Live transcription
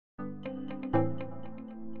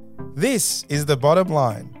This is The Bottom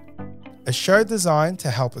Line, a show designed to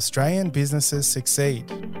help Australian businesses succeed.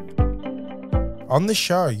 On the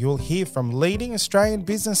show, you'll hear from leading Australian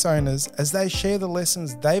business owners as they share the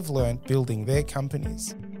lessons they've learned building their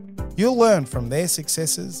companies. You'll learn from their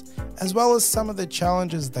successes as well as some of the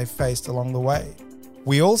challenges they've faced along the way.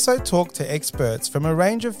 We also talk to experts from a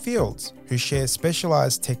range of fields who share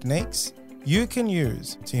specialised techniques you can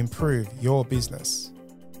use to improve your business.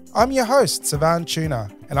 I'm your host, Savan Tuna,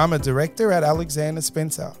 and I'm a director at Alexander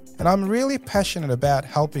Spencer, and I'm really passionate about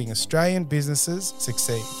helping Australian businesses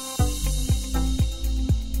succeed.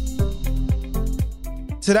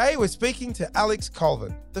 Today, we're speaking to Alex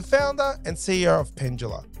Colvin, the founder and CEO of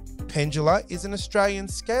Pendula. Pendula is an Australian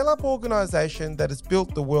scale-up organisation that has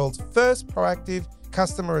built the world's first proactive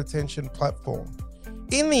customer retention platform.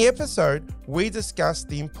 In the episode, we discuss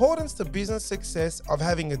the importance to business success of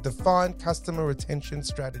having a defined customer retention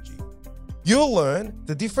strategy. You'll learn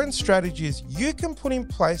the different strategies you can put in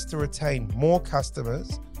place to retain more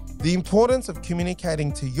customers, the importance of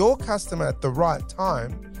communicating to your customer at the right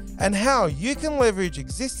time, and how you can leverage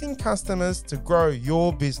existing customers to grow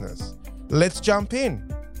your business. Let's jump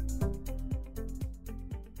in.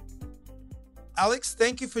 Alex,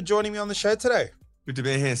 thank you for joining me on the show today. Good to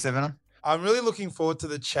be here, Seven. I'm really looking forward to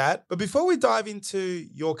the chat. But before we dive into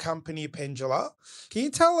your company, Pendula, can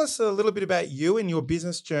you tell us a little bit about you and your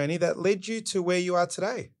business journey that led you to where you are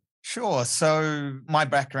today? Sure. So my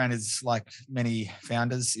background is like many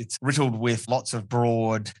founders. It's riddled with lots of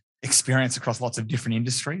broad experience across lots of different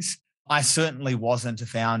industries. I certainly wasn't a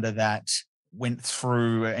founder that went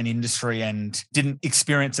through an industry and didn't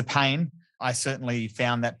experience a pain. I certainly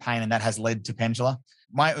found that pain, and that has led to Pendula.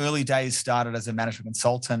 My early days started as a management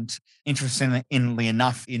consultant, interestingly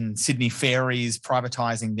enough, in Sydney ferries,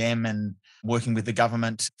 privatising them and working with the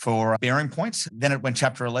government for Bearing Point. Then it went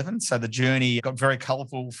Chapter 11. So the journey got very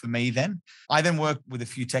colourful for me then. I then worked with a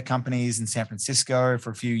few tech companies in San Francisco for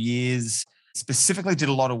a few years, specifically did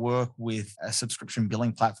a lot of work with a subscription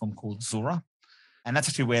billing platform called Zuora. And that's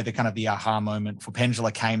actually where the aha moment for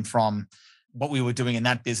Pendula came from. What we were doing in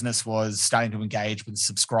that business was starting to engage with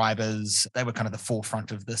subscribers. They were kind of the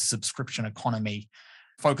forefront of the subscription economy,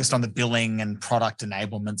 focused on the billing and product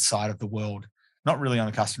enablement side of the world, not really on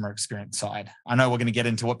the customer experience side. I know we're going to get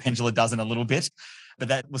into what Pendula does in a little bit, but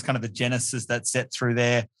that was kind of the genesis that set through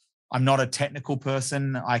there. I'm not a technical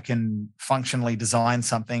person. I can functionally design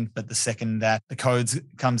something, but the second that the codes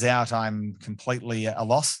comes out, I'm completely at a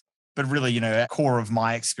loss. But really, a core of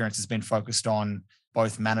my experience has been focused on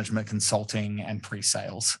both management consulting and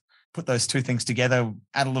pre-sales. Put those two things together,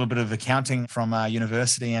 add a little bit of accounting from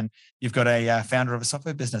university, and you've got a founder of a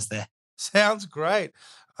software business there. Sounds great.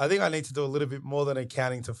 I think I need to do a little bit more than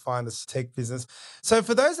accounting to find a tech business. So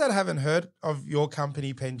for those that haven't heard of your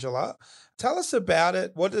company, Pendula, tell us about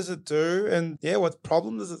it. What does it do? And what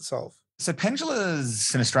problem does it solve? So Pendula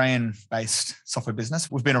is an Australian-based software business.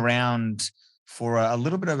 We've been around for a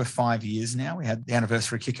little bit over 5 years now. We had the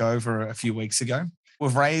anniversary kick over a few weeks ago.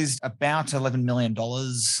 We've raised about $11 million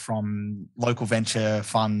from local venture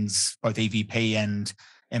funds, both EVP and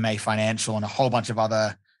MA Financial, and a whole bunch of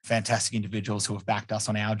other fantastic individuals who have backed us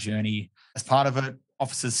on our journey. As part of it,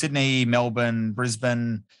 offices Sydney, Melbourne,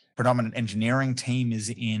 Brisbane. Predominant engineering team is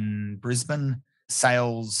in Brisbane.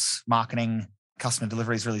 Sales, marketing, customer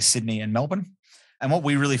delivery is really Sydney and Melbourne. And what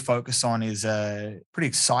we really focus on is a pretty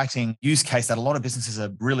exciting use case that a lot of businesses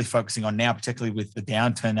are really focusing on now, particularly with the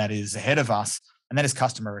downturn that is ahead of us, and that is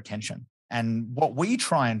customer retention. And what we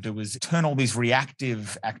try and do is turn all these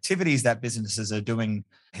reactive activities that businesses are doing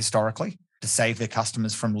historically to save their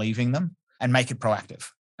customers from leaving them and make it proactive.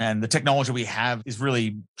 And the technology we have is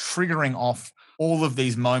really triggering off all of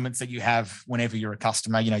these moments that you have whenever you're a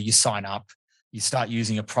customer. You sign up, you start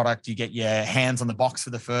using a product, you get your hands on the box for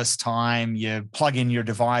the first time, you plug in your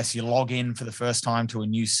device, you log in for the first time to a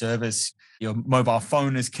new service, your mobile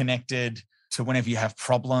phone is connected, to whenever you have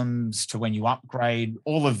problems, to when you upgrade.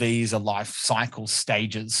 All of these are life cycle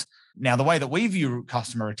stages. Now, the way that we view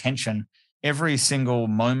customer retention, every single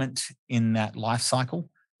moment in that life cycle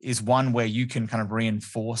is one where you can kind of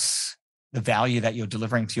reinforce the value that you're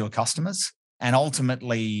delivering to your customers. And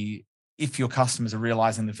ultimately, if your customers are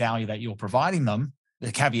realizing the value that you're providing them,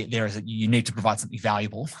 the caveat there is that you need to provide something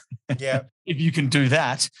valuable. Yeah. If you can do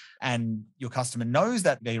that and your customer knows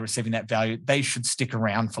that they're receiving that value, they should stick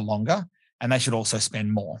around for longer. And they should also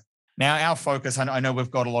spend more. Now, our focus, I know we've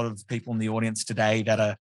got a lot of people in the audience today that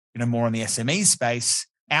are more in the SME space.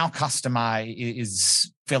 Our customer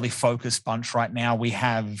is fairly focused bunch right now. We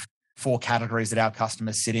have 4 categories that our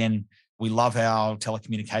customers sit in. We love our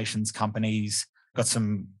telecommunications companies, got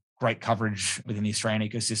some great coverage within the Australian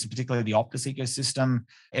ecosystem, particularly the Optus ecosystem,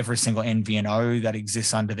 every single MVNO that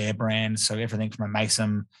exists under their brand. So everything from a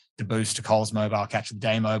Mason to Boost to Coles Mobile, Catch of the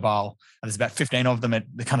Day Mobile. There's about 15 of them.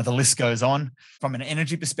 The list goes on. From an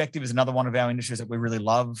energy perspective is another one of our industries that we really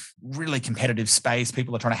love. Really competitive space.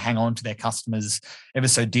 People are trying to hang on to their customers ever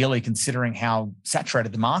so dearly, considering how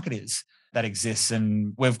saturated the market is that exists.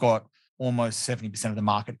 And we've got almost 70% of the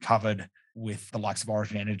market covered with the likes of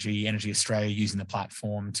Origin Energy, Energy Australia using the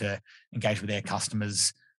platform to engage with their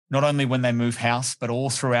customers, not only when they move house, but all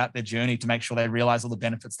throughout their journey to make sure they realize all the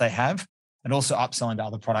benefits they have, and also upselling to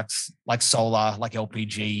other products like solar, like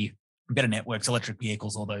LPG, better networks, electric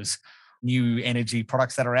vehicles, all those new energy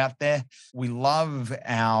products that are out there. We love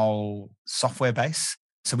our software base.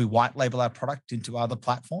 So we white label our product into other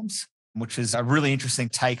platforms, which is a really interesting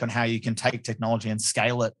take on how you can take technology and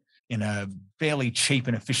scale it in a fairly cheap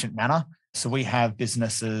and efficient manner. So we have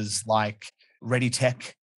businesses like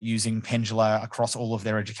ReadyTech using Pendula across all of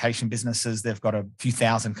their education businesses. They've got a few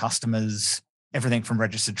thousand customers, everything from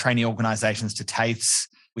registered trainee organizations to TAFEs.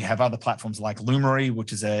 We have other platforms like Lumery,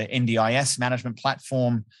 which is a NDIS management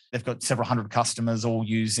platform. They've got several hundred customers all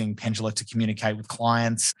using Pendula to communicate with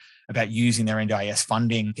clients about using their NDIS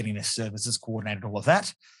funding, getting their services coordinated, all of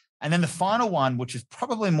that. And then the final one, which is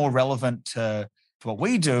probably more relevant to what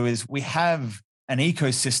we do, is we have an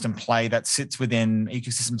ecosystem play that sits within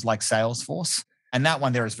ecosystems like Salesforce. And that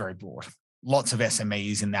one there is very broad. Lots of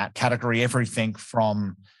SMEs in that category, everything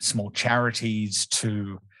from small charities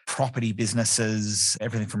to property businesses,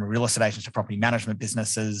 everything from real estate agents to property management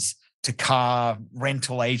businesses, to car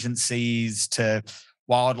rental agencies, to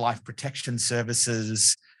wildlife protection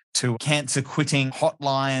services, to cancer quitting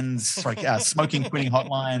hotlines, smoking quitting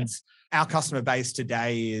hotlines. Our customer base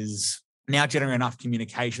today is now generating enough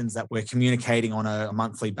communications that we're communicating on a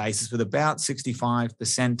monthly basis with about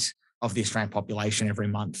 65% of the Australian population every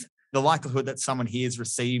month. The likelihood that someone here has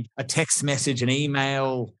received a text message, an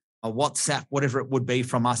email, a WhatsApp, whatever it would be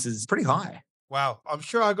from us is pretty high. Wow. I'm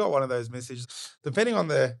sure I got one of those messages. Depending on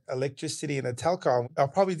the electricity and the telco, I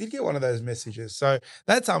probably did get one of those messages. So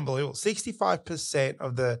that's unbelievable. 65%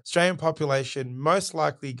 of the Australian population most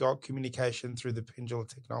likely got communication through the Pendula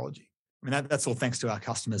technology. I mean, that's all thanks to our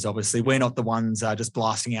customers, obviously. We're not the ones just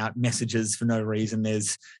blasting out messages for no reason.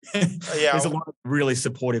 There's a lot of really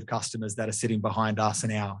supportive customers that are sitting behind us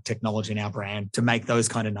and our technology and our brand to make those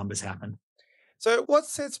kind of numbers happen. So what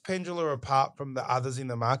sets Pendula apart from the others in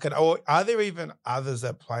the market? Or are there even others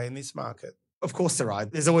that play in this market? Of course there are.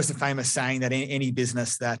 There's always the famous saying that any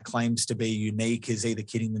business that claims to be unique is either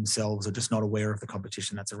kidding themselves or just not aware of the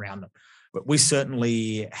competition that's around them. But we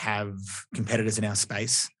certainly have competitors in our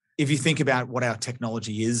space. If you think about what our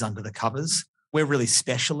technology is under the covers, we're really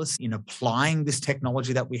specialists in applying this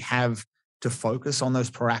technology that we have to focus on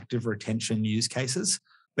those proactive retention use cases.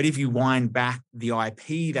 But if you wind back the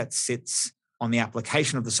IP that sits on the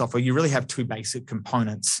application of the software, you really have two basic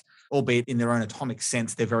components, albeit in their own atomic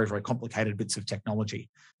sense, they're very, very complicated bits of technology.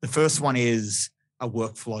 The first one is a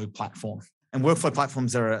workflow platform. And workflow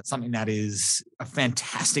platforms are something that is a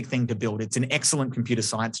fantastic thing to build. It's an excellent computer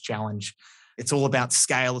science challenge. It's all about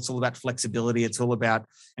scale. It's all about flexibility. It's all about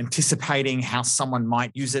anticipating how someone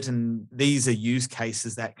might use it. And these are use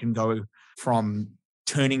cases that can go from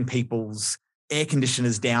turning people's air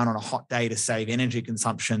conditioners down on a hot day to save energy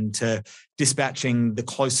consumption, to dispatching the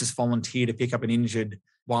closest volunteer to pick up an injured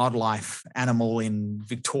wildlife animal in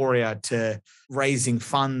Victoria, to raising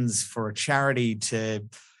funds for a charity, to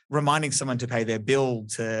reminding someone to pay their bill,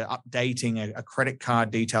 to updating a credit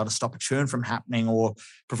card detail to stop a churn from happening, or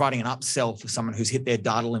providing an upsell for someone who's hit their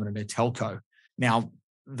data limit in their telco. Now,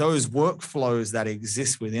 those workflows that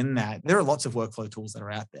exist within that, there are lots of workflow tools that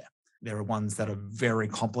are out there. There are ones that are very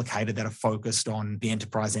complicated, that are focused on the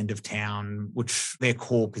enterprise end of town, which their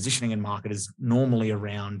core positioning in market is normally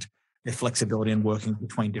around their flexibility and working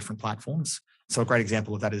between different platforms. So a great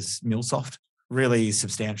example of that is MuleSoft, really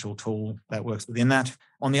substantial tool that works within that.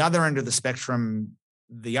 On the other end of the spectrum,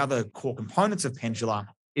 the other core components of Pendula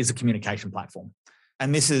is a communication platform.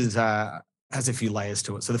 And this is has a few layers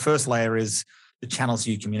to it. So the first layer is the channels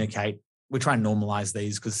you communicate. We try and normalize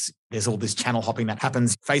these because there's all this channel hopping that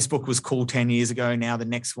happens. Facebook was cool 10 years ago. Now the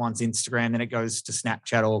next one's Instagram, then it goes to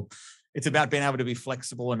Snapchat. Or it's about being able to be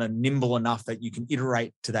flexible and nimble enough that you can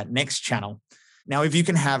iterate to that next channel. Now, if you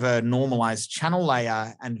can have a normalized channel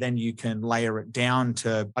layer and then you can layer it down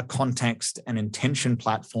to a context and intention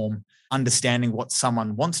platform, understanding what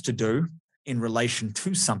someone wants to do in relation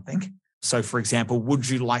to something. So, for example, would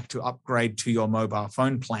you like to upgrade to your mobile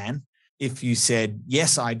phone plan? If you said,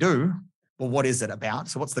 yes, I do, well, what is it about?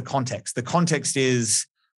 So what's the context? The context is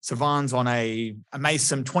Savan's on a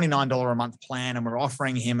Mason $29 a month plan, and we're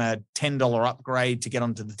offering him a $10 upgrade to get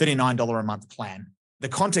onto the $39 a month plan. The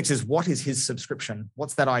context is, what is his subscription?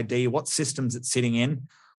 What's that ID? What systems it's sitting in?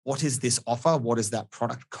 What is this offer? What is that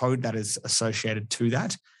product code that is associated to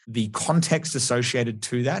that? The context associated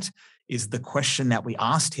to that is the question that we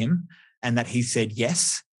asked him and that he said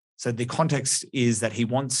yes. So the context is that he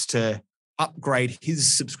wants to upgrade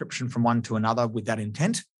his subscription from one to another with that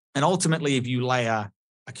intent. And ultimately, if you lay a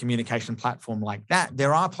communication platform like that,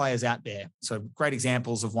 there are players out there. So great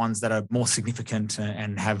examples of ones that are more significant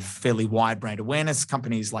and have fairly wide brand awareness.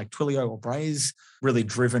 Companies like Twilio or Braze really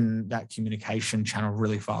driven that communication channel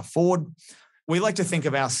really far forward. We like to think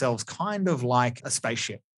of ourselves kind of like a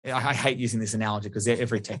spaceship. I hate using this analogy because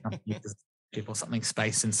every tech company uses people something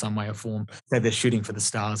space in some way or form. So they're shooting for the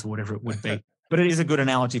stars or whatever it would be. But it is a good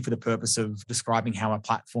analogy for the purpose of describing how a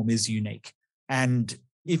platform is unique. And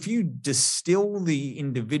if you distill the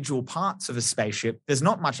individual parts of a spaceship, there's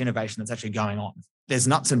not much innovation that's actually going on. There's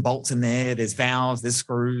nuts and bolts in there. There's valves, there's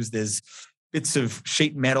screws, there's bits of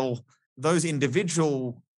sheet metal. Those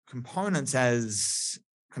individual components as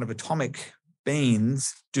kind of atomic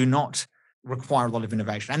beings do not require a lot of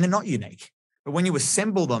innovation, and they're not unique. But when you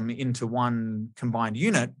assemble them into one combined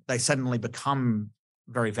unit, they suddenly become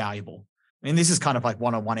very valuable. I mean, this is kind of like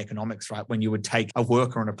one-on-one economics, right? When you would take a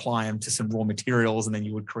worker and apply them to some raw materials, and then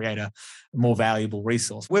you would create a more valuable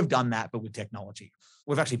resource. We've done that, but with technology.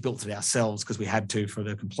 We've actually built it ourselves because we had to for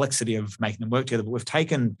the complexity of making them work together. But we've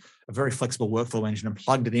taken a very flexible workflow engine and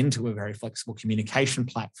plugged it into a very flexible communication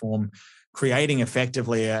platform, creating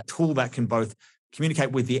effectively a tool that can both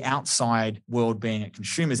communicate with the outside world, being at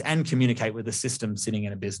consumers, and communicate with the system sitting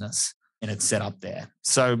in a business. And it's set up there.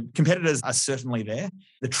 So competitors are certainly there.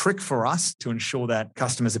 The trick for us to ensure that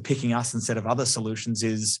customers are picking us instead of other solutions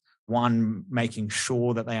is, one, making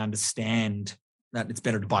sure that they understand that it's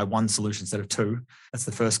better to buy one solution instead of two. That's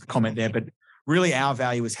the first comment there. But really our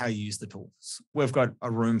value is how you use the tools. We've got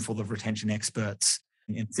a room full of retention experts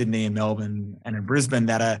in Sydney and Melbourne and in Brisbane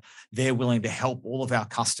that they're willing to help all of our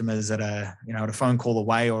customers at a phone call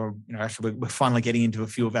away, or, actually we're finally getting into a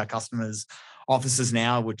few of our customers' offices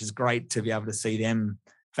now, which is great to be able to see them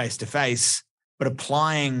face to face, but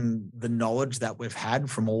applying the knowledge that we've had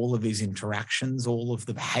from all of these interactions, all of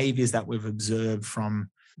the behaviors that we've observed from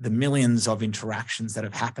the millions of interactions that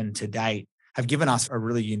have happened to date, have given us a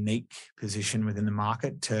really unique position within the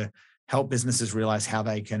market to help businesses realize how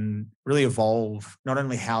they can really evolve, not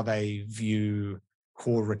only how they view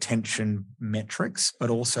core retention metrics, but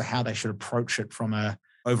also how they should approach it from a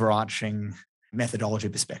overarching methodology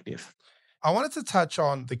perspective. I wanted to touch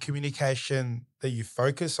on the communication that you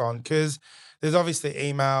focus on, because there's obviously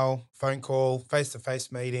email, phone call,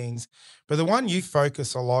 face-to-face meetings, but the one you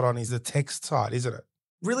focus a lot on is the text side, isn't it?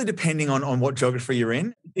 Really depending on what geography you're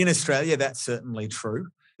in. In Australia, that's certainly true.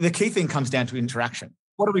 The key thing comes down to interaction.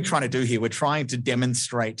 What are we trying to do here? We're trying to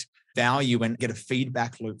demonstrate value and get a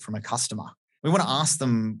feedback loop from a customer. We want to ask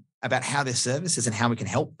them about how their service is and how we can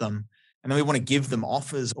help them. And then we want to give them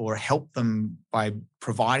offers or help them by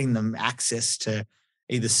providing them access to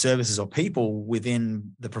either services or people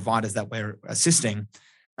within the providers that we're assisting,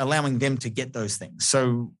 allowing them to get those things.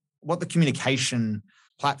 So what the communication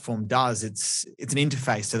platform does, it's an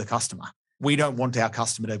interface to the customer. We don't want our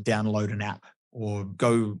customer to download an app or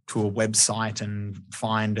go to a website and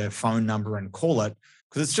find a phone number and call it,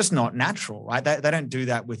 because it's just not natural, right? They don't do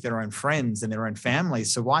that with their own friends and their own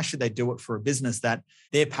families. So why should they do it for a business that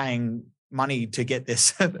they're paying money to get their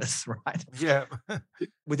service, right? Yeah.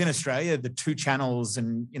 Within Australia, the two channels,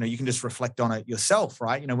 and you can just reflect on it yourself,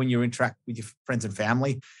 right? When you interact with your friends and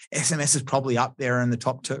family, SMS is probably up there in the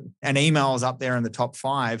top 2, and email is up there in the top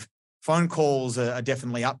 5. Phone calls are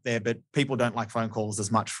definitely up there, but people don't like phone calls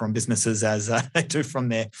as much from businesses as they do from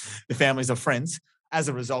their families or friends. As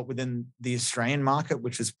a result, within the Australian market,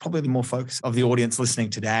 which is probably the more focus of the audience listening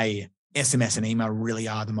today, SMS and email really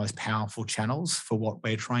are the most powerful channels for what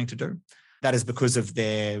we're trying to do. That is because of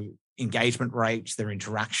their engagement rates, their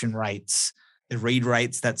interaction rates, the read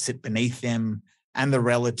rates that sit beneath them, and the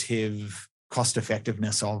relative cost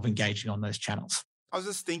effectiveness of engaging on those channels. I was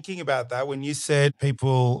just thinking about that when you said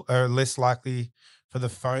people are less likely for the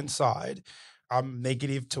phone side. I'm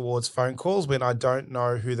negative towards phone calls when I don't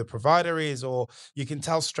know who the provider is, or you can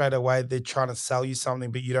tell straight away they're trying to sell you something,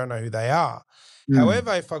 but you don't know who they are.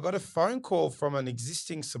 However, if I got a phone call from an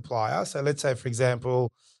existing supplier, so let's say, for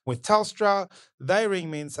example, with Telstra, they ring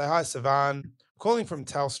me and say, "Hi, Savan, calling from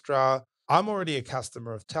Telstra. I'm already a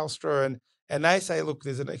customer of Telstra." And they say, "Look,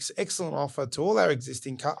 there's an excellent offer to all our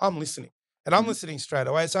existing I'm listening. And I'm listening straight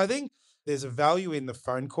away." So I think there's a value in the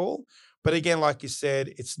phone call. But again, like you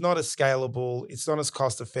said, it's not as scalable, it's not as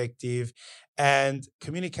cost effective, and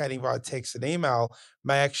communicating via text and email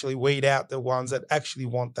may actually weed out the ones that actually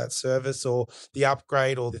want that service or the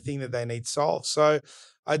upgrade or the thing that they need solved. So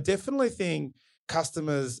I definitely think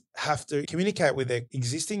customers have to communicate with their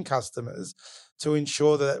existing customers to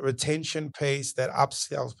ensure that retention piece, that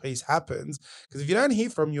upsell piece happens. Because if you don't hear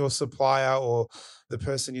from your supplier or the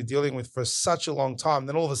person you're dealing with for such a long time,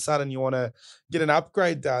 then all of a sudden you want to get an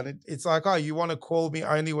upgrade done. It's like, oh, you want to call me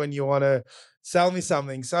only when you want to sell me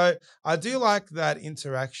something. So I do like that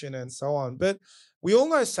interaction and so on. But we all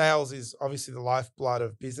know sales is obviously the lifeblood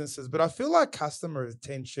of businesses, but I feel like customer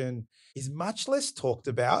retention is much less talked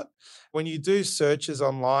about. When you do searches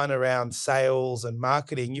online around sales and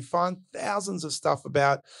marketing, you find thousands of stuff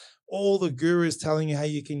about all the gurus telling you how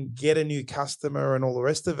you can get a new customer and all the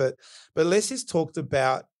rest of it. But less is talked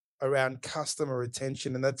about around customer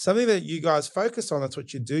retention. And that's something that you guys focus on. That's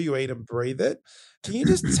what you do. You eat and breathe it. Can you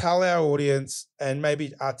just tell our audience and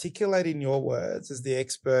maybe articulate in your words as the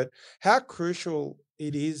expert how crucial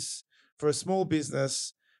it is for a small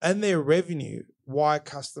business and their revenue, why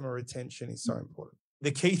customer retention is so important?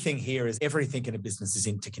 The key thing here is everything in a business is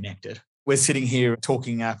interconnected. We're sitting here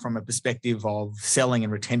talking from a perspective of selling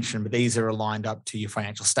and retention, but these are aligned up to your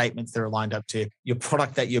financial statements. They're aligned up to your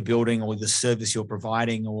product that you're building or the service you're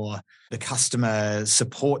providing or the customer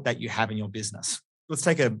support that you have in your business. Let's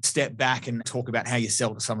take a step back and talk about how you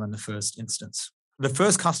sell to someone in the first instance. The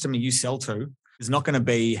first customer you sell to is not going to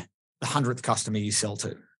be the 100th customer you sell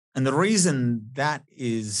to. And the reason that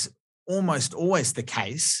is almost always the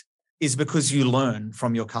case is because you learn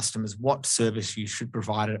from your customers what service you should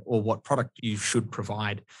provide or what product you should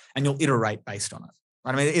provide, and you'll iterate based on it.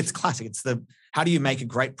 Right? I mean, it's classic. It's how do you make a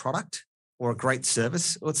great product or a great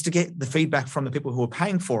service? Well, it's to get the feedback from the people who are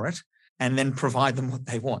paying for it and then provide them what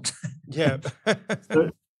they want. Yeah. So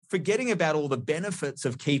forgetting about all the benefits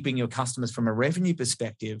of keeping your customers from a revenue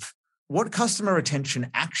perspective, what customer retention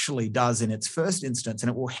actually does in its first instance, and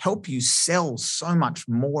it will help you sell so much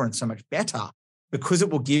more and so much better because it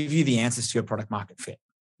will give you the answers to your product market fit.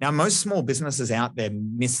 Now, most small businesses out there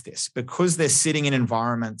miss this because they're sitting in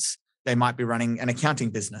environments. They might be running an accounting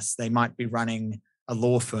business. They might be running a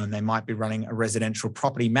law firm. They might be running a residential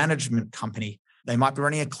property management company. They might be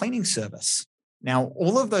running a cleaning service. Now,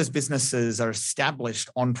 all of those businesses are established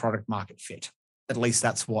on product market fit. At least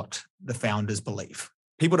that's what the founders believe.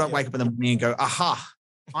 People don't wake up in the morning and go, aha,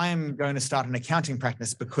 I'm going to start an accounting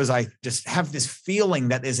practice because I just have this feeling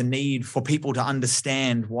that there's a need for people to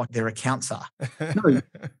understand what their accounts are. No,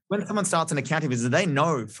 when someone starts an accounting business, they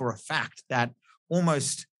know for a fact that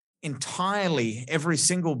almost entirely every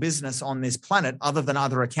single business on this planet, other than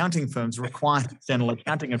other accounting firms, requires external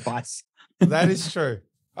accounting advice. That is true.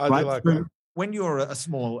 I do like that. When you're a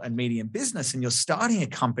small and medium business and you're starting a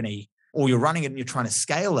company or you're running it and you're trying to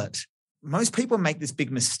scale it, most people make this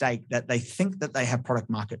big mistake that they think that they have product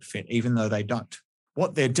market fit, even though they don't.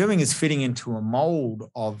 What they're doing is fitting into a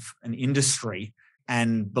mold of an industry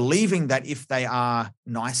and believing that if they are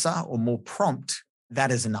nicer or more prompt,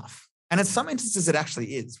 that is enough. And in some instances, it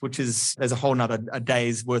actually is, which is, there's a whole nother a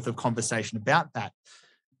day's worth of conversation about that.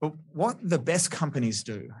 But what the best companies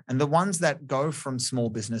do, and the ones that go from small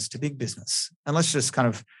business to big business, and let's just kind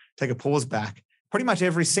of take a pause back, pretty much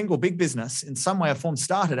every single big business in some way or form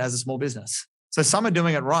started as a small business. So some are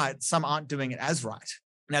doing it right, some aren't doing it as right.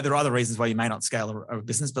 Now, there are other reasons why you may not scale a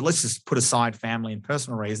business, but let's just put aside family and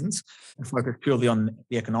personal reasons and focus purely on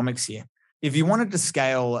the economics here. If you wanted to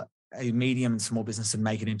scale a medium and small business and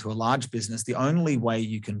make it into a large business, the only way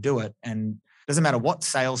you can do it, and it doesn't matter what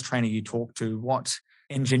sales trainer you talk to, what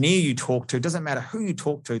engineer you talk to, doesn't matter who you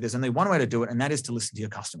talk to, there's only one way to do it, and that is to listen to your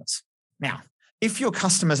customers. Now, if your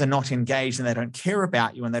customers are not engaged and they don't care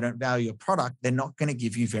about you and they don't value your product, they're not going to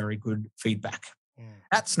give you very good feedback.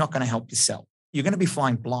 That's not going to help you sell. You're going to be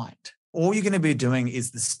flying blind. All you're going to be doing is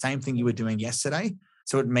the same thing you were doing yesterday.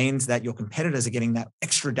 So it means that your competitors are getting that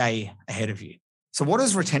extra day ahead of you. So what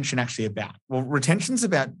is retention actually about? Well, retention's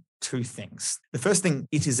about two things. The first thing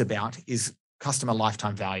it is about is customer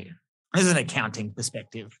lifetime value. This is an accounting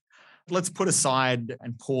perspective. Let's put aside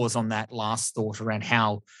and pause on that last thought around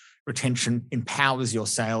how retention empowers your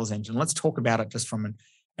sales engine. Let's talk about it just from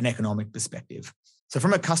an economic perspective. So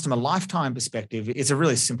from a customer lifetime perspective, it's a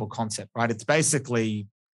really simple concept, right? It's basically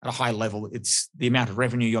at a high level, it's the amount of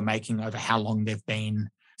revenue you're making over how long they've been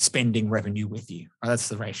spending revenue with you. Right? That's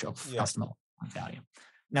the ratio of customer lifetime value.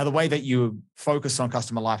 Now, the way that you focus on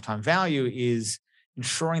customer lifetime value is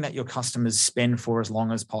ensuring that your customers spend for as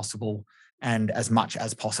long as possible and as much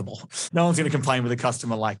as possible. No one's going to complain with a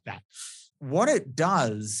customer like that. What it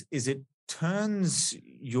does is it turns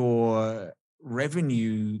your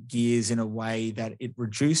revenue gears in a way that it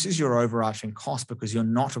reduces your overarching cost because you're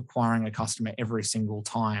not acquiring a customer every single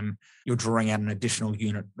time you're drawing out an additional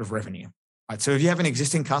unit of revenue. Right? So if you have an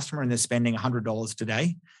existing customer and they're spending $100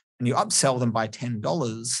 today and you upsell them by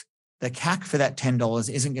 $10, the CAC for that $10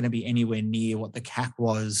 isn't going to be anywhere near what the CAC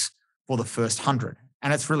was for the first 100.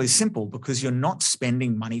 And it's really simple because you're not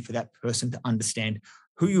spending money for that person to understand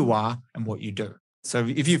who you are and what you do. So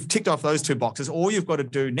if you've ticked off those two boxes, all you've got to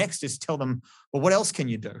do next is tell them, well, what else can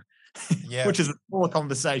you do? Yeah. Which is a smaller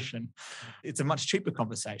conversation. It's a much cheaper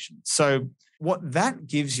conversation. So what that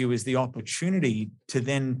gives you is the opportunity to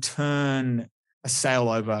then turn a sale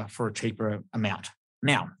over for a cheaper amount.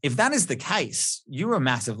 Now, if that is the case, you are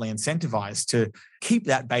massively incentivized to keep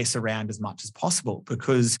that base around as much as possible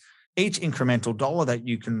because each incremental dollar that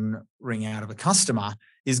you can wring out of a customer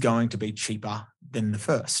is going to be cheaper than the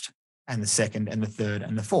first and the second and the third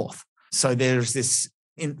and the fourth. So there's this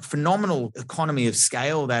phenomenal economy of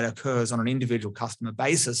scale that occurs on an individual customer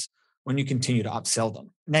basis when you continue to upsell them.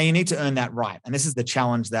 Now, you need to earn that right. And this is the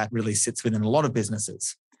challenge that really sits within a lot of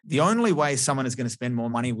businesses. The only way someone is going to spend more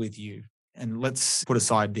money with you, and let's put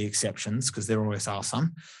aside the exceptions because there always are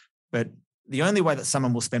some, but the only way that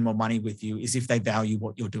someone will spend more money with you is if they value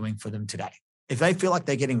what you're doing for them today. If they feel like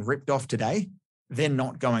they're getting ripped off today, they're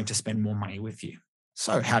not going to spend more money with you.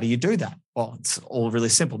 So how do you do that? Well, it's all really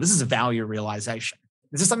simple. This is a value realization.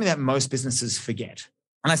 This is something that most businesses forget.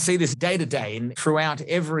 And I see this day to day and throughout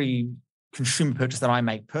every consumer purchase that I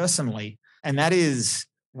make personally. And that is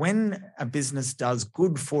when a business does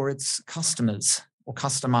good for its customers or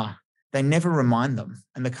customer, they never remind them.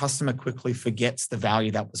 And the customer quickly forgets the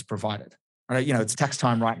value that was provided. You know, it's tax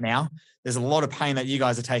time right now. There's a lot of pain that you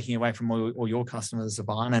guys are taking away from all your customers,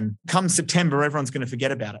 Sivan. And come September, everyone's going to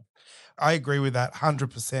forget about it. I agree with that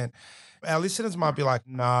 100%. Our listeners might be like,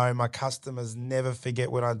 no, my customers never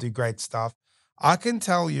forget when I do great stuff. I can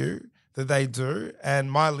tell you that they do.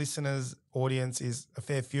 And my listeners' audience is a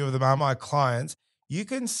fair few of them are my clients. You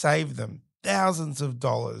can save them thousands of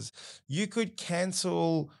dollars. You could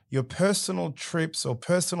cancel your personal trips or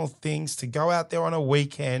personal things to go out there on a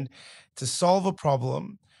weekend to solve a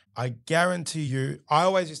problem. I guarantee you, I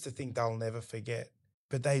always used to think they'll never forget,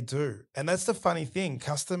 but they do. And that's the funny thing.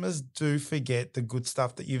 Customers do forget the good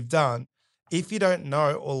stuff that you've done if you don't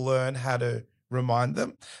know or learn how to remind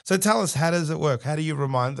them. So tell us, how does it work? How do you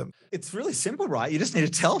remind them? It's really simple, right? You just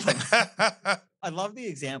need to tell them. I love the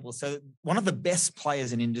example. So one of the best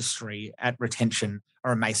players in industry at retention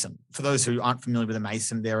are a Mason. For those who aren't familiar with a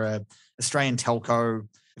Mason, they're an Australian telco.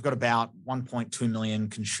 They've got about 1.2 million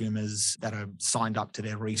consumers that are signed up to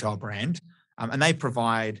their retail brand. And they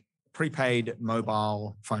provide prepaid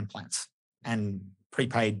mobile phone plans and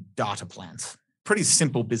prepaid data plans. Pretty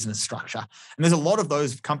simple business structure. And there's a lot of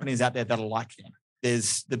those companies out there that are like them.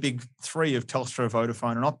 There's the big three of Telstra,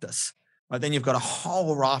 Vodafone, and Optus. But then you've got a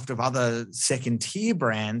whole raft of other second-tier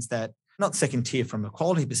brands that, not second tier from a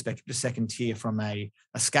quality perspective, just second tier from a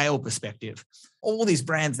scale perspective. All these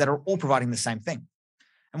brands that are all providing the same thing.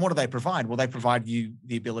 And what do they provide? Well, they provide you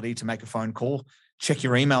the ability to make a phone call, check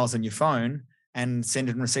your emails on your phone, and send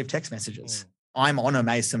and receive text messages. I'm on a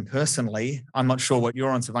Mason personally. I'm not sure what you're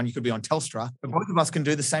on, Sivan. You could be on Telstra, but both of us can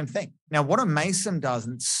do the same thing. Now, what a Mason does,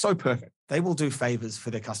 and it's so perfect, they will do favors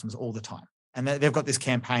for their customers all the time. And they've got this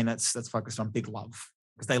campaign that's focused on big love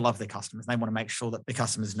because they love their customers. They want to make sure that their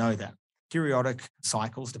customers know that. Periodic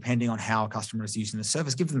cycles, depending on how a customer is using the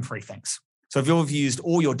service, give them free things. So if you've used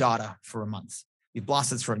all your data for a month, you've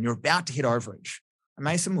blasted through and you're about to hit overage, a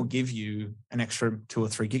Mason will give you an extra 2 or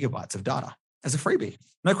 3 gigabytes of data as a freebie.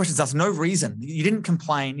 No questions asked, no reason. You didn't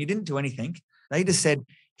complain. You didn't do anything. They just said,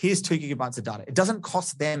 here's 2 gigabytes of data. It doesn't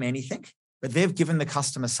cost them anything, but they've given the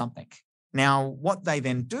customer something. Now, what they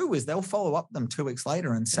then do is they'll follow up them 2 weeks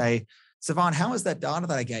later and say, Sivan, how was that data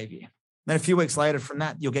that I gave you? Then a few weeks later from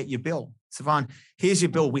that, you'll get your bill. Sivan, here's your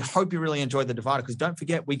bill. We hope you really enjoyed the data because don't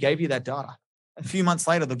forget, we gave you that data. A few months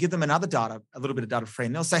later, they'll give them another data, a little bit of data free.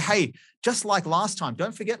 And they'll say, hey, just like last time,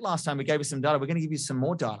 don't forget last time we gave you some data. We're going to give you some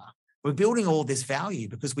more data. We're building all this value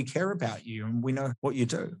because we care about you and we know what you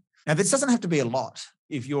do. Now, this doesn't have to be a lot.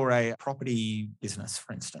 If you're a property business,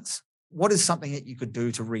 for instance, what is something that you could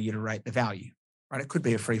do to reiterate the value, right? It could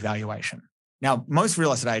be a free valuation. Now, most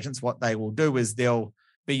real estate agents, what they will do is they'll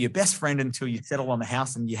be your best friend until you settle on the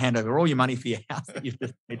house and you hand over all your money for your house that you've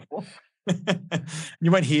just paid for.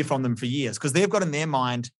 You won't hear from them for years because they've got in their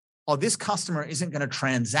mind, oh, this customer isn't going to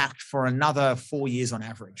transact for another 4 years on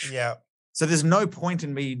average. Yeah. So there's no point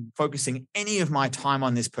in me focusing any of my time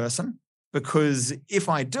on this person because if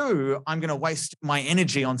I do, I'm going to waste my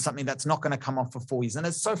energy on something that's not going to come off for 4 years. And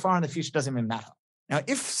it's so far in the future, it doesn't even matter. Now,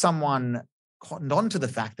 if someone cottoned on to the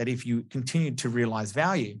fact that if you continued to realize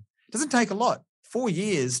value, it doesn't take a lot. 4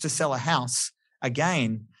 years to sell a house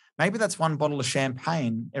again, maybe that's one bottle of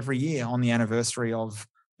champagne every year on the anniversary of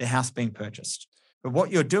their house being purchased. But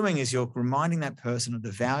what you're doing is you're reminding that person of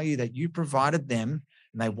the value that you provided them,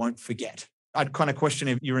 and they won't forget. I'd kind of question,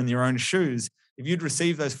 if you're in your own shoes, if you'd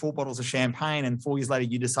received those 4 bottles of champagne and 4 years later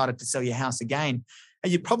you decided to sell your house again,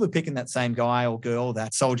 and you're probably picking that same guy or girl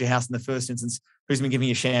that sold your house in the first instance, who's been giving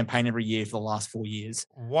you champagne every year for the last 4 years.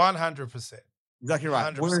 100%. Exactly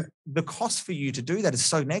right. 100%. Whereas the cost for you to do that is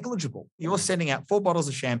so negligible. You're sending out 4 bottles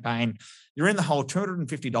of champagne, you're in the hole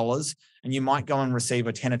 $250, and you might go and receive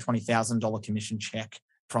a $10,000 or $20,000 commission check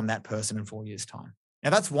from that person in 4 years' time. Now,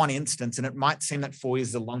 that's one instance, and it might seem that 4 years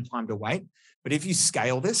is a long time to wait. But if you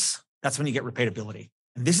scale this, that's when you get repeatability.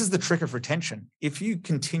 And this is the trick of retention. If you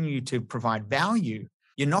continue to provide value,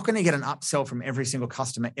 you're not going to get an upsell from every single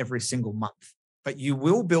customer every single month, but you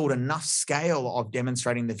will build enough scale of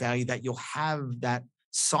demonstrating the value that you'll have that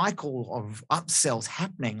cycle of upsells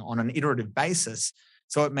happening on an iterative basis.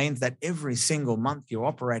 So it means that every single month you're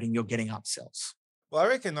operating, you're getting upsells. Well, I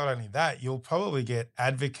reckon not only that, you'll probably get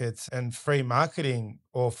advocates and free marketing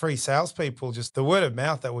or free salespeople. Just the word of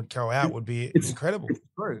mouth that would go out would be incredible. It's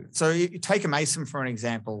true. So you take Mason for an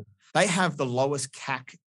example. They have the lowest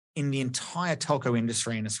CAC in the entire telco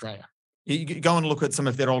industry in Australia. You go and look at some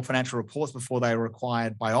of their old financial reports before they were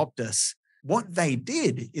acquired by Optus. What they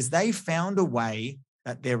did is they found a way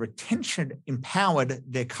that their retention empowered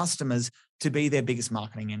their customers to be their biggest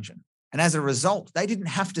marketing engine. And as a result, they didn't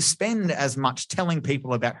have to spend as much telling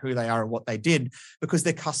people about who they are or what they did, because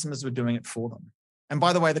their customers were doing it for them. And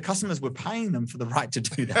by the way, the customers were paying them for the right to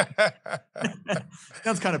do that.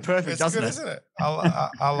 Sounds kind of perfect, doesn't it? Isn't it?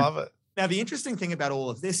 I love it. Now, the interesting thing about all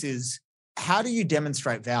of this is, how do you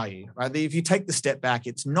demonstrate value? Right? If you take the step back,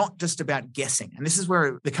 it's not just about guessing. And this is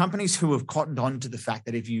where the companies who have cottoned on to the fact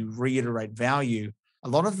that if you reiterate value, a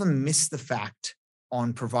lot of them miss the fact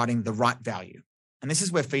on providing the right value. And this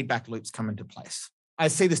is where feedback loops come into place. I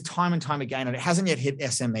see this time and time again, and it hasn't yet hit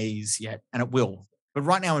SMEs yet, and it will. But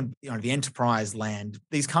right now in the enterprise land,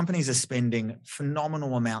 these companies are spending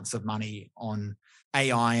phenomenal amounts of money on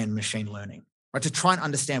AI and machine learning, right? To try and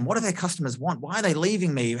understand, what do their customers want? Why are they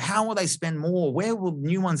leaving me? How will they spend more? Where will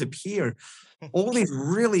new ones appear? All these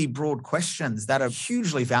really broad questions that are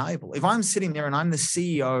hugely valuable. If I'm sitting there and I'm the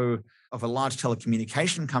CEO of a large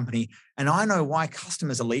telecommunication company, and I know why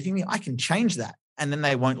customers are leaving me, I can change that, and then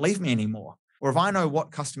they won't leave me anymore. Or if I know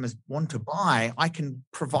what customers want to buy, I can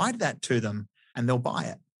provide that to them and they'll buy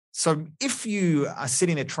it. So if you are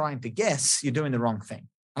sitting there trying to guess, you're doing the wrong thing.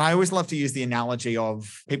 And I always love to use the analogy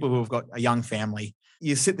of people who have got a young family.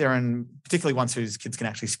 You sit there, and particularly ones whose kids can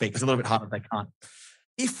actually speak, it's a little bit harder if they can't.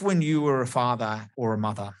 If when you were a father or a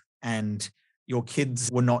mother and your kids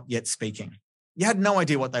were not yet speaking, you had no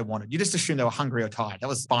idea what they wanted. You just assumed they were hungry or tired. That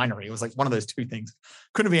was binary. It was like one of those two things.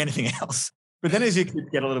 Couldn't be anything else. But then as your kids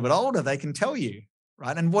get a little bit older, they can tell you,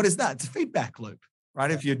 right? And what is that? It's a feedback loop,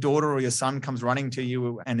 right? If your daughter or your son comes running to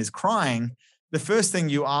you and is crying, the first thing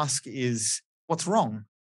you ask is, what's wrong?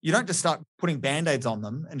 You don't just start putting Band-Aids on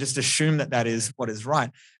them and just assume that that is what is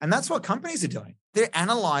right. And that's what companies are doing. They're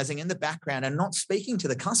analyzing in the background and not speaking to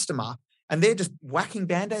the customer, and they're just whacking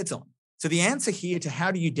Band-Aids on. So the answer here to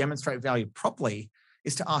how do you demonstrate value properly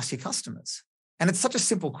is to ask your customers. And it's such a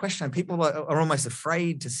simple question, and people are almost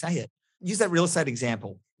afraid to say it. Use that real estate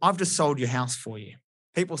example. I've just sold your house for you.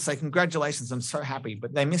 People say, congratulations, I'm so happy,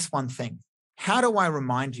 but they miss one thing. How do I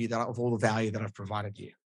remind you of all the value that I've provided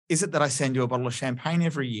you? Is it that I send you a bottle of champagne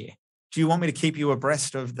every year? Do you want me to keep you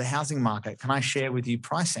abreast of the housing market? Can I share with you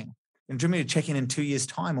pricing? And do you want me to check in 2 years'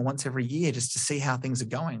 time or once every year just to see how things are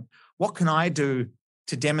going? What can I do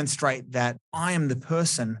to demonstrate that I am the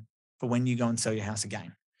person for when you go and sell your house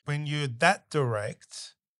again? When you're that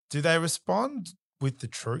direct, do they respond with the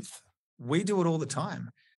truth? We do it all the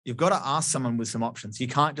time. You've got to ask someone with some options. You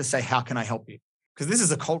can't just say, how can I help you? Because this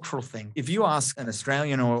is a cultural thing. If you ask an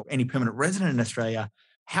Australian or any permanent resident in Australia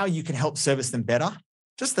how you can help service them better,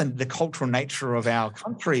 just the cultural nature of our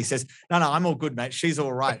country says, no, I'm all good, mate. She's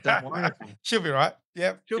all right. Don't worry about it. She'll be right.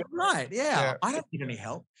 Yep. She'll be right. Yeah. I don't need any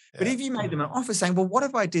help. Yeah. But if you made them an offer saying, well, what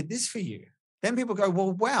if I did this for you? Then people go,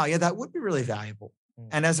 well, wow, yeah, that would be really valuable.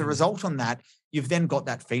 And as a result on that, you've then got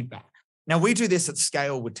that feedback. Now, we do this at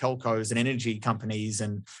scale with telcos and energy companies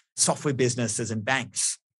and software businesses and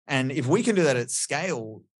banks. And if we can do that at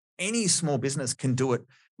scale, any small business can do it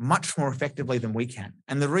much more effectively than we can.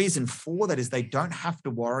 And the reason for that is they don't have to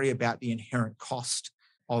worry about the inherent cost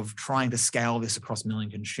of trying to scale this across a million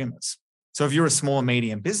consumers. So if you're a small or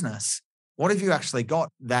medium business, what have you actually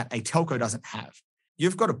got that a telco doesn't have?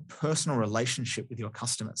 You've got a personal relationship with your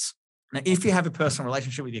customers. Now, if you have a personal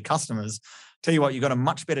relationship with your customers, tell you what, you've got a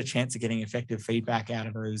much better chance of getting effective feedback out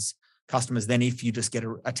of those customers than if you just get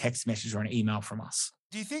a text message or an email from us.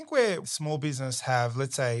 Do you think where small business have,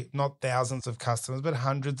 let's say, not thousands of customers, but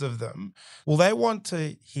hundreds of them, will they want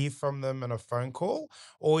to hear from them in a phone call?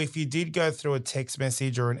 Or if you did go through a text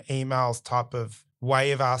message or an emails type of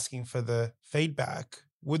way of asking for the feedback,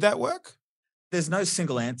 would that work? There's no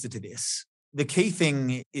single answer to this. The key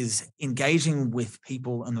thing is engaging with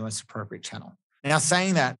people in the most appropriate channel. Now,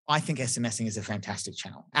 saying that, I think SMSing is a fantastic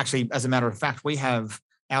channel. Actually, as a matter of fact, we have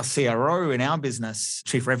our CRO in our business,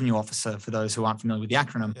 Chief Revenue Officer, for those who aren't familiar with the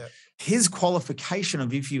acronym, his qualification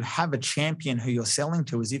of if you have a champion who you're selling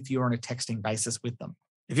to is if you're on a texting basis with them.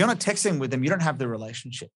 If you're not texting with them, you don't have the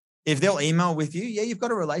relationship. If they'll email with you, yeah, you've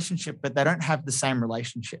got a relationship, but they don't have the same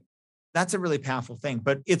relationship. That's a really powerful thing,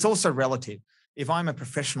 but it's also relative. If I'm a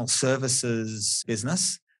professional services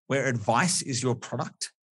business where advice is your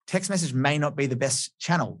product, text message may not be the best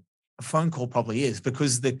channel. A phone call probably is,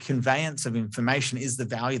 because the conveyance of information is the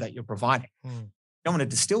value that you're providing. You don't want to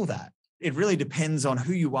distill that. It really depends on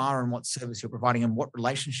who you are and what service you're providing and what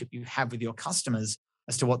relationship you have with your customers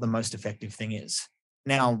as to what the most effective thing is.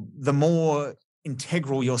 Now, the more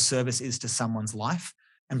integral your service is to someone's life,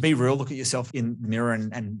 and be real, look at yourself in the mirror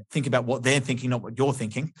and think about what they're thinking, not what you're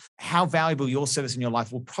thinking. How valuable your service in your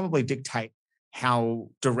life will probably dictate how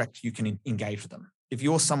direct you can engage with them. If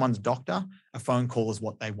you're someone's doctor, a phone call is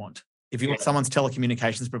what they want. If you're someone's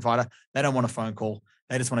telecommunications provider, they don't want a phone call.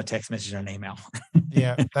 They just want a text message and an email.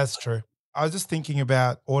 Yeah, that's true. I was just thinking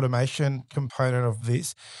about automation component of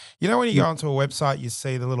this. You know, when you go onto a website, you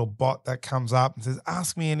see the little bot that comes up and says,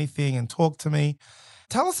 ask me anything and talk to me.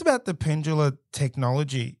 Tell us about the Pendula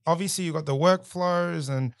technology. Obviously, you've got the workflows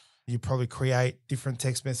and you probably create different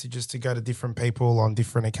text messages to go to different people on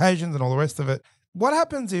different occasions and all the rest of it. What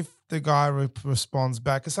happens if the guy responds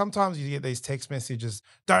back? Because sometimes you get these text messages,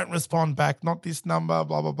 don't respond back, not this number,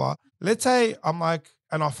 blah, blah, blah. Let's say I'm like,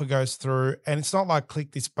 an offer goes through and it's not like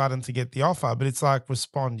click this button to get the offer, but it's like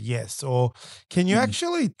respond yes. Or can you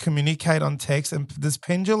actually communicate on text, and does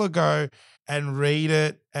Pendula go and read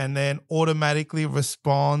it and then automatically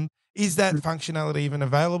respond? Is that functionality even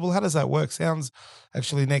available? How does that work? Sounds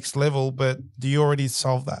actually next level, but do you already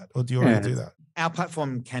solve that, or do you already do that? Our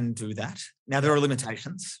platform can do that. Now, there are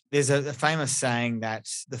limitations. There's a famous saying that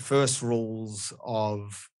the first rules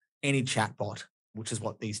of any chatbot, which is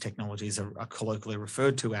what these technologies are colloquially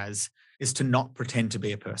referred to as, is to not pretend to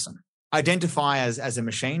be a person. Identify as a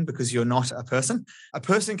machine, because you're not a person. A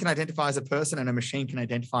person can identify as a person and a machine can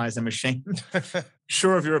identify as a machine.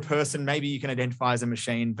 Sure, if you're a person, maybe you can identify as a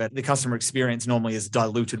machine, but the customer experience normally is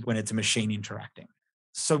diluted when it's a machine interacting.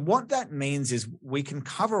 So what that means is we can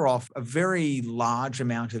cover off a very large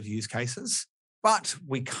amount of use cases, but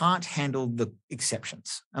we can't handle the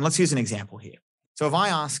exceptions. And let's use an example here. So if I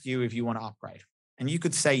ask you if you want to upgrade, and you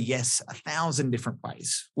could say yes 1,000 different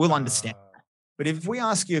ways, we'll understand. But if we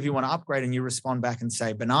ask you if you want to upgrade and you respond back and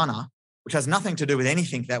say banana, which has nothing to do with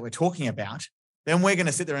anything that we're talking about, then we're going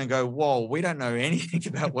to sit there and go, whoa, we don't know anything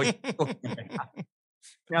about what you're talking about.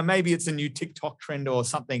 Now, maybe it's a new TikTok trend or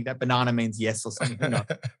something that banana means yes or something. No.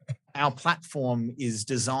 Our platform is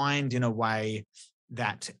designed in a way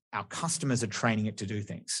that our customers are training it to do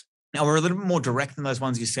things. Now, we're a little bit more direct than those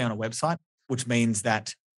ones you see on a website, which means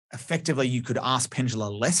that effectively you could ask Pendula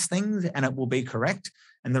less things and it will be correct.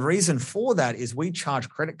 And the reason for that is we charge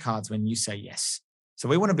credit cards when you say yes. So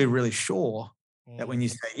we want to be really sure that when you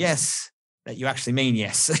say yes, that you actually mean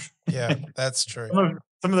yes. Yeah, that's true.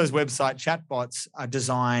 Some of those website chatbots are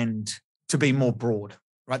designed to be more broad,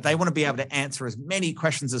 right? They want to be able to answer as many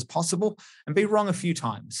questions as possible and be wrong a few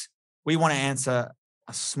times. We want to answer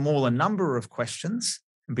a smaller number of questions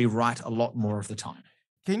and be right a lot more of the time.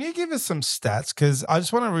 Can you give us some stats? Because I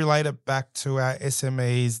just want to relate it back to our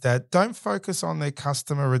SMEs that don't focus on their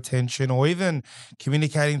customer retention or even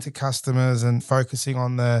communicating to customers and focusing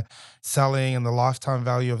on the selling and the lifetime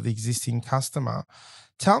value of the existing customer.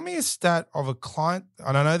 Tell me a stat of a client,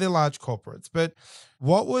 and I know they're large corporates, but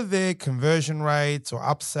what were their conversion rates or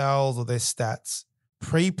upsells or their stats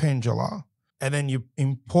pre-Pendula? And then you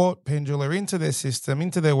import Pendula into their system,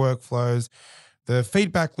 into their workflows, the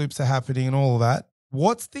feedback loops are happening and all of that.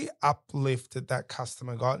 What's the uplift that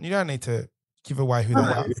customer got? And you don't need to give away who they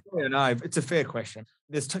are. No, it's a fair question.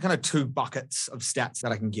 There's kind of two buckets of stats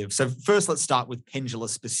that I can give. So first, let's start with Pendula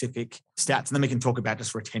specific stats, and then we can talk about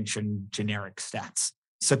just retention generic stats.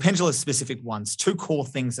 So Pendula specific ones, two core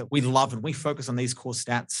things that we love, and we focus on these core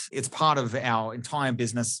stats. It's part of our entire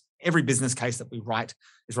business. Every business case that we write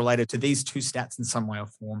is related to these two stats in some way or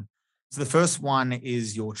form. So the first one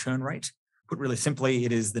is your churn rate. Put really simply,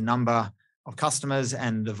 it is the number of customers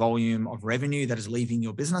and the volume of revenue that is leaving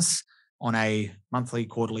your business on a monthly,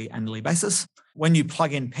 quarterly, annually basis. When you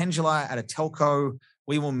plug in Pendula at a telco,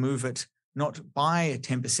 we will move it not by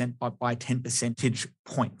 10%, but by 10 percentage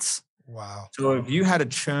points. Wow. So if you had a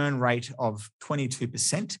churn rate of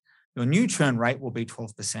 22%, your new churn rate will be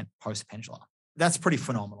 12% post Pendula. That's pretty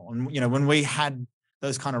phenomenal. And, when we had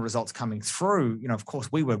those kind of results coming through, of course,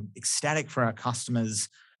 we were ecstatic for our customers,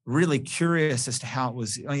 really curious as to how it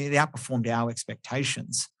was. It outperformed our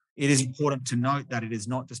expectations. It is important to note that it is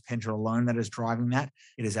not just Pendula alone that is driving that.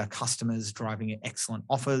 It is our customers driving excellent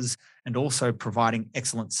offers and also providing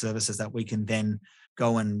excellent services that we can then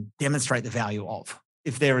go and demonstrate the value of.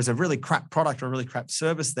 If there is a really crap product or a really crap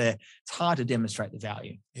service there, it's hard to demonstrate the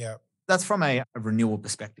value. Yeah. That's from a renewal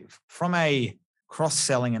perspective. From a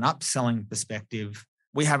cross-selling and upselling perspective,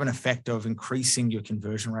 we have an effect of increasing your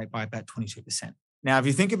conversion rate by about 22%. Now, if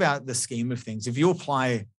you think about the scheme of things, if you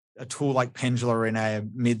apply a tool like Pendula in a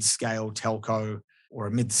mid-scale telco or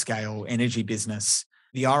a mid-scale energy business,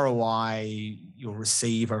 the ROI you'll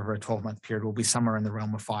receive over a 12-month period will be somewhere in the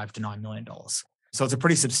realm of $5 to $9 million. So it's a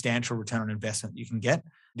pretty substantial return on investment you can get.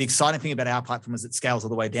 The exciting thing about our platform is it scales all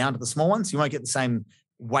the way down to the small ones. You won't get the same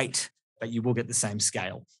weight, but you will get the same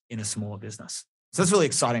scale in a smaller business. So that's really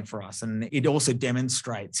exciting for us. And it also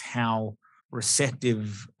demonstrates how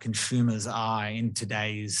receptive consumers are in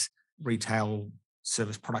today's retail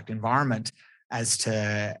service product environment as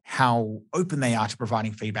to how open they are to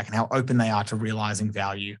providing feedback and how open they are to realizing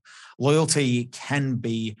value. Loyalty can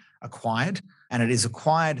be acquired, and it is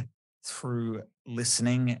acquired through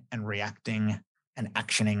listening and reacting and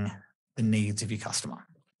actioning the needs of your customer.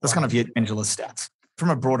 That's kind of your Pendula stats. From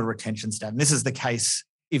a broader retention stat, and this is the case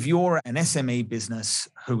if you're an SME business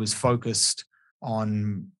who is focused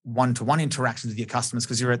on one-to-one interactions with your customers,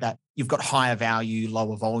 because you've got higher value,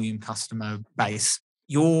 lower volume customer base,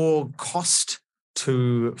 your cost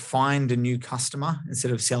to find a new customer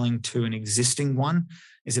instead of selling to an existing one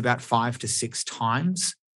is about 5 to 6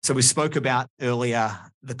 times. So we spoke about earlier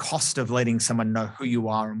the cost of letting someone know who you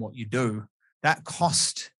are and what you do. That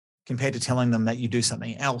cost compared to telling them that you do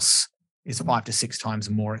something else is 5 to 6 times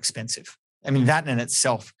more expensive. I mean, that in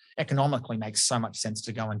itself economically makes so much sense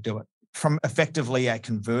to go and do it. From effectively a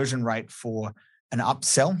conversion rate for an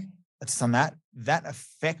upsell, that's on that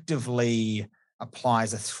effectively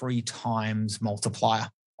applies a 3 times multiplier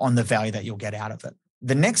on the value that you'll get out of it.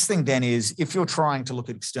 The next thing then is if you're trying to look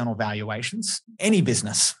at external valuations, any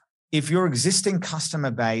business, if your existing customer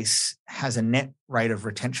base has a net rate of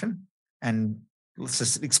retention, and let's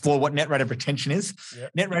just explore what net rate of retention is.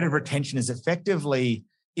 Yep. Net rate of retention is effectively,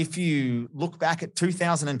 if you look back at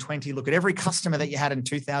 2020, look at every customer that you had in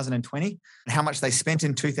 2020 and how much they spent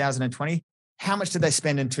in 2020, how much did they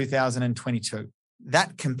spend in 2022?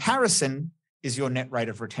 That comparison is your net rate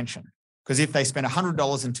of retention. Because if they spent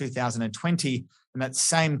 $100 in 2020 and that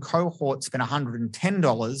same cohort spent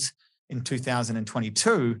 $110 in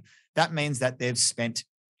 2022, that means that they've spent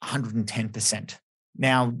 110%.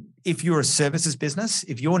 Now, if you're a services business,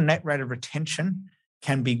 if your net rate of retention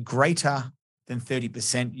can be greater than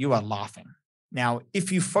 30%, you are laughing. Now,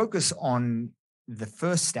 if you focus on the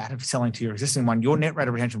first stat of selling to your existing one, your net rate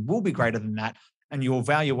of retention will be greater than that, and your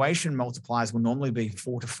valuation multipliers will normally be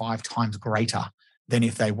 4 to 5 times greater than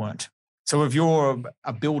if they weren't. So if you're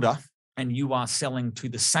a builder and you are selling to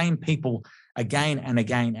the same people again and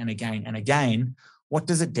again and again and again, what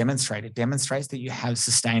does it demonstrate? It demonstrates that you have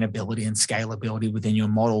sustainability and scalability within your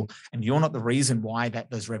model, and you're not the reason why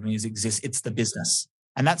those revenues exist. It's the business.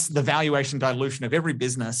 And that's the valuation dilution of every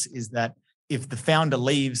business, is that if the founder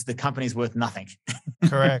leaves, the company's worth nothing.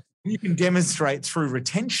 Correct. You can demonstrate through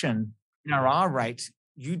retention, NRR rate,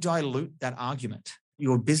 you dilute that argument.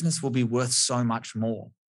 Your business will be worth so much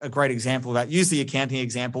more. A great example of that, use the accounting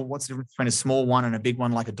example. What's the difference between a small one and a big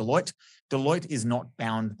one like a Deloitte? Deloitte is not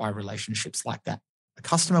bound by relationships like that. A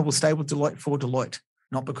customer will stay with Deloitte for Deloitte,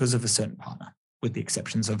 not because of a certain partner, with the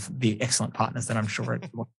exceptions of the excellent partners that I'm sure.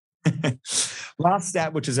 Last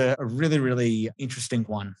stat, which is a really, really interesting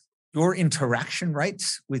one. Your interaction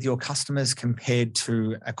rates with your customers compared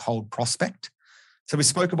to a cold prospect. So we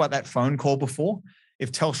spoke about that phone call before.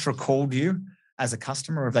 If Telstra called you as a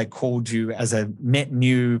customer, or if they called you as a net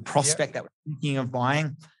new prospect that was thinking of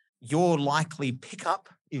buying, your likely pickup,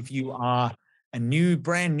 if you are a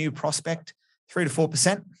brand new prospect, 3 to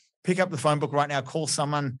 4%. Pick up the phone book right now, call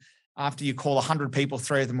someone. After you call 100 people,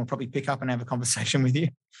 3 of them will probably pick up and have a conversation with you.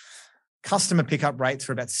 Customer pickup rates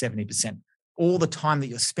are about 70%. All the time that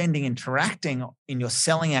you're spending interacting in your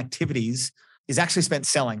selling activities is actually spent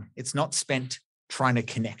selling. It's not spent trying to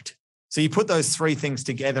connect. So you put those 3 things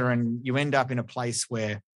together and you end up in a place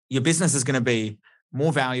where your business is going to be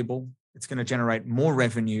more valuable, it's going to generate more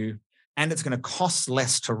revenue, and it's going to cost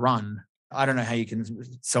less to run. I don't know how you can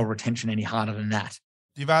sell retention any harder than that.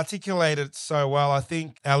 You've articulated it so well. I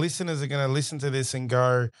think our listeners are going to listen to this and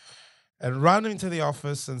go and run into the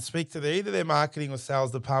office and speak to either their marketing or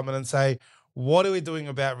sales department and say, what are we doing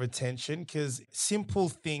about retention? Because simple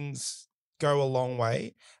things go a long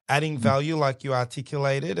way. Adding value like you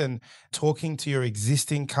articulated and talking to your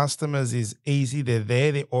existing customers is easy. They're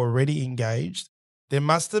there. They're already engaged. There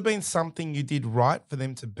must have been something you did right for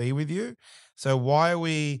them to be with you. So why are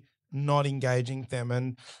we not engaging them?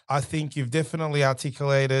 And I think you've definitely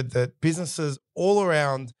articulated that businesses all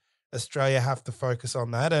around Australia have to focus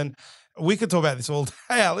on that. And we could talk about this all day,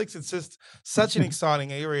 Alex. It's just such an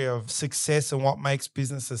exciting area of success and what makes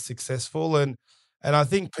businesses successful. And I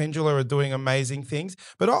think Pendula are doing amazing things.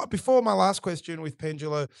 But before my last question with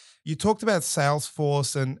Pendula, you talked about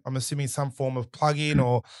Salesforce and I'm assuming some form of plugin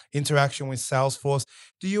or interaction with Salesforce.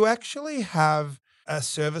 Do you actually have a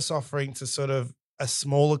service offering to sort of a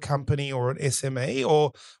smaller company or an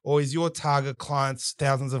SME, or is your target clients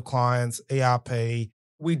thousands of clients, ERP?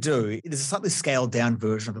 We do. It is a slightly scaled down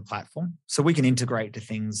version of the platform. So we can integrate to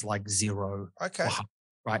things like Xero. Okay.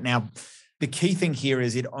 Right now, the key thing here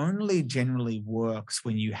is it only generally works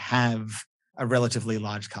when you have a relatively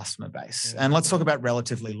large customer base. And let's talk about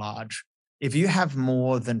relatively large. If you have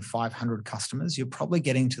more than 500 customers, you're probably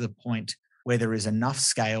getting to the point where there is enough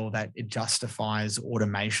scale that it justifies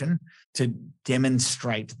automation to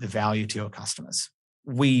demonstrate the value to your customers.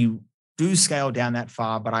 We do scale down that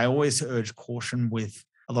far, but I always urge caution with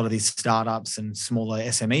a lot of these startups and smaller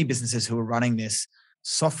SME businesses who are running this.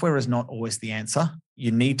 Software is not always the answer.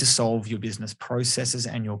 You need to solve your business processes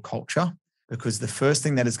and your culture, because the first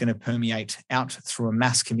thing that is going to permeate out through a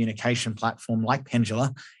mass communication platform like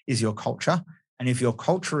Pendula is your culture. And if your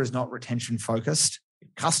culture is not retention focused,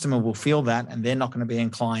 customer will feel that and they're not going to be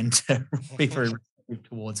inclined to be very receptive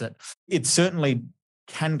towards it. It certainly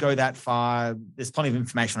can go that far. There's plenty of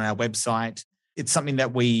information on our website. It's something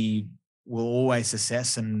that we will always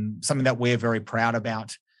assess and something that we're very proud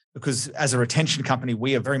about, because as a retention company,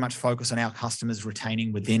 we are very much focused on our customers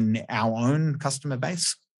retaining within our own customer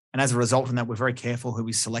base. And as a result of that, we're very careful who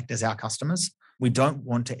we select as our customers. We don't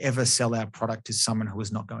want to ever sell our product to someone who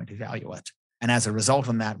is not going to value it. And as a result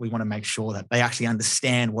of that, we want to make sure that they actually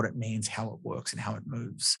understand what it means, how it works, and how it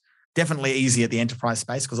moves. Definitely easy at the enterprise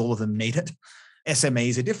space because all of them need it.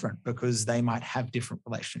 SMEs are different because they might have different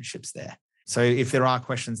relationships there. So if there are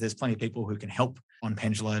questions, there's plenty of people who can help on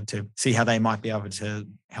Pendula to see how they might be able to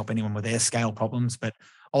help anyone with their scale problems. But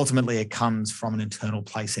ultimately, it comes from an internal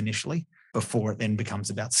place initially before it then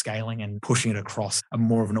becomes about scaling and pushing it across a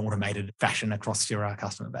more of an automated fashion across your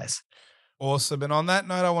customer base. Awesome. And on that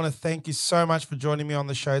note, I want to thank you so much for joining me on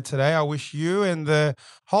the show today. I wish you and the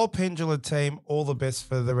whole Pendula team all the best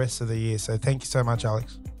for the rest of the year. So thank you so much,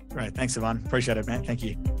 Alex. Great. Thanks, Ivan. Appreciate it, man. Thank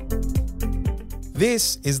you.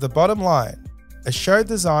 This is The Bottom Line, a show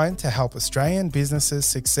designed to help Australian businesses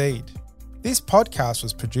succeed. This podcast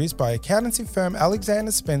was produced by accountancy firm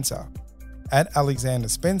Alexander Spencer. At Alexander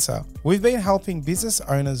Spencer, we've been helping business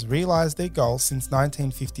owners realise their goals since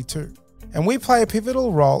 1952. And we play a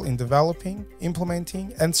pivotal role in developing,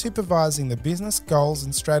 implementing, and supervising the business goals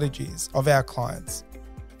and strategies of our clients.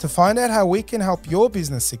 To find out how we can help your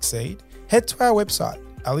business succeed, head to our website,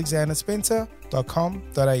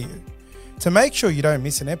 alexanderspencer.com.au. To make sure you don't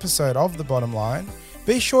miss an episode of The Bottom Line,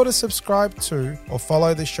 be sure to subscribe to or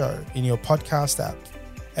follow the show in your podcast app.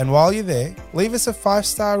 And while you're there, leave us a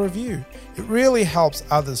 5-star review. It really helps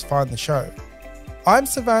others find the show. I'm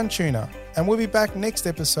Sivan Tuna, and we'll be back next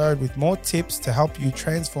episode with more tips to help you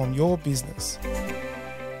transform your business.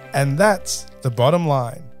 And that's The Bottom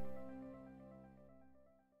Line.